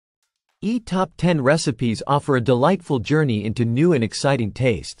Top 10 recipes offer a delightful journey into new and exciting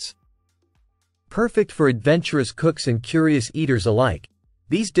tastes. Perfect for adventurous cooks and curious eaters alike,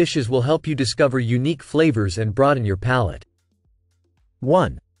 these dishes will help you discover unique flavors and broaden your palate.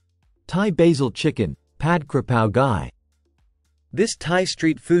 1. Thai Basil Chicken, Pad Krapao Gai. This Thai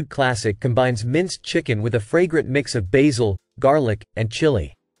street food classic combines minced chicken with a fragrant mix of basil, garlic, and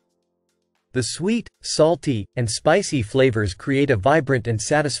chili. The sweet, salty, and spicy flavors create a vibrant and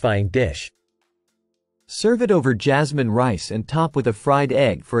satisfying dish. Serve it over jasmine rice and top with a fried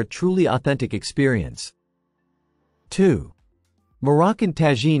egg for a truly authentic experience. 2. Moroccan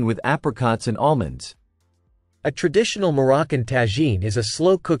Tagine with apricots and almonds. A traditional Moroccan tagine is a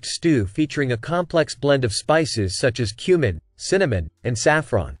slow-cooked stew featuring a complex blend of spices such as cumin, cinnamon, and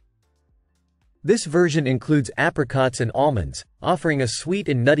saffron. This version includes apricots and almonds, offering a sweet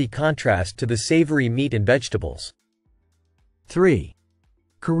and nutty contrast to the savory meat and vegetables. 3.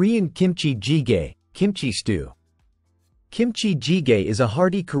 Korean Kimchi Jjigae, Kimchi Stew. Kimchi jjigae is a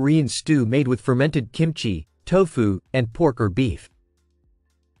hearty Korean stew made with fermented kimchi, tofu, and pork or beef.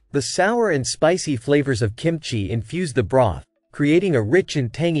 The sour and spicy flavors of kimchi infuse the broth, creating a rich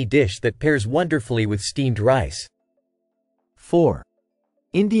and tangy dish that pairs wonderfully with steamed rice. 4.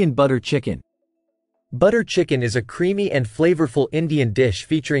 Indian Butter Chicken. Butter chicken is a creamy and flavorful Indian dish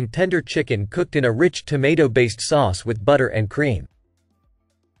featuring tender chicken cooked in a rich tomato-based sauce with butter and cream.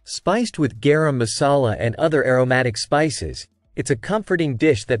 Spiced with garam masala and other aromatic spices, it's a comforting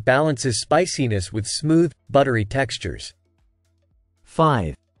dish that balances spiciness with smooth, buttery textures.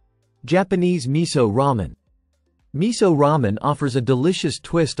 5. Japanese Miso Ramen. Miso ramen offers a delicious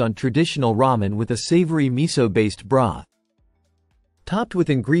twist on traditional ramen with a savory miso-based broth. Topped with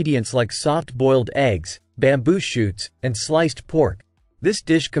ingredients like soft-boiled eggs, bamboo shoots, and sliced pork, this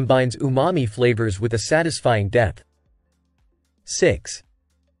dish combines umami flavors with a satisfying depth. 6.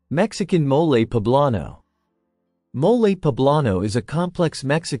 Mexican Mole Poblano. Mole poblano is a complex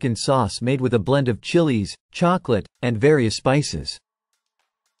Mexican sauce made with a blend of chilies, chocolate, and various spices.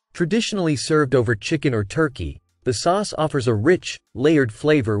 Traditionally served over chicken or turkey, the sauce offers a rich, layered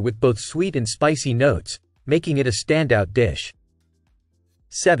flavor with both sweet and spicy notes, making it a standout dish.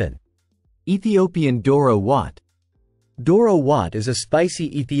 7. Ethiopian Doro Wat. Doro Wat is a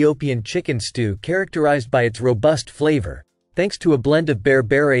spicy Ethiopian chicken stew characterized by its robust flavor, thanks to a blend of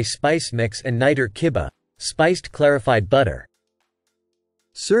berbere spice mix and niter kibbeh, spiced clarified butter.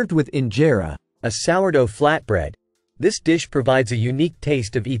 Served with injera, a sourdough flatbread, this dish provides a unique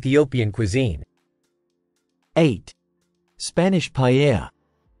taste of Ethiopian cuisine. 8. Spanish Paella.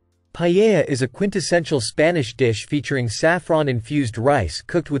 Paella is a quintessential Spanish dish featuring saffron-infused rice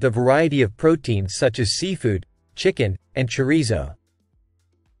cooked with a variety of proteins such as seafood, chicken, and chorizo.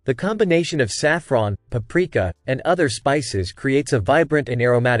 The combination of saffron, paprika, and other spices creates a vibrant and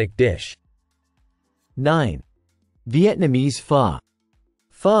aromatic dish. 9. Vietnamese Pho.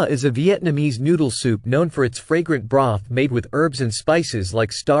 Pho is a Vietnamese noodle soup known for its fragrant broth made with herbs and spices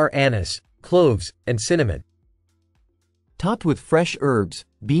like star anise, cloves, and cinnamon. Topped with fresh herbs,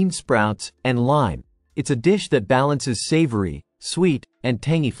 bean sprouts, and lime, it's a dish that balances savory, sweet, and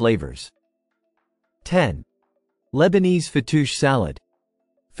tangy flavors. 10. Lebanese Fattoush Salad.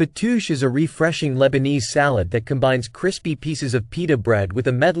 Fattoush is a refreshing Lebanese salad that combines crispy pieces of pita bread with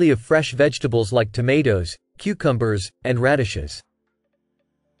a medley of fresh vegetables like tomatoes, cucumbers, and radishes.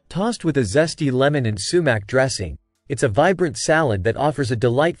 Tossed with a zesty lemon and sumac dressing, it's a vibrant salad that offers a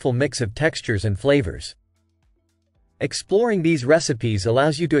delightful mix of textures and flavors. Exploring these recipes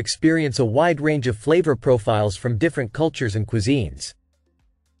allows you to experience a wide range of flavor profiles from different cultures and cuisines.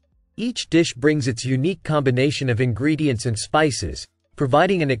 Each dish brings its unique combination of ingredients and spices,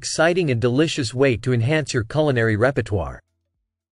 providing an exciting and delicious way to enhance your culinary repertoire.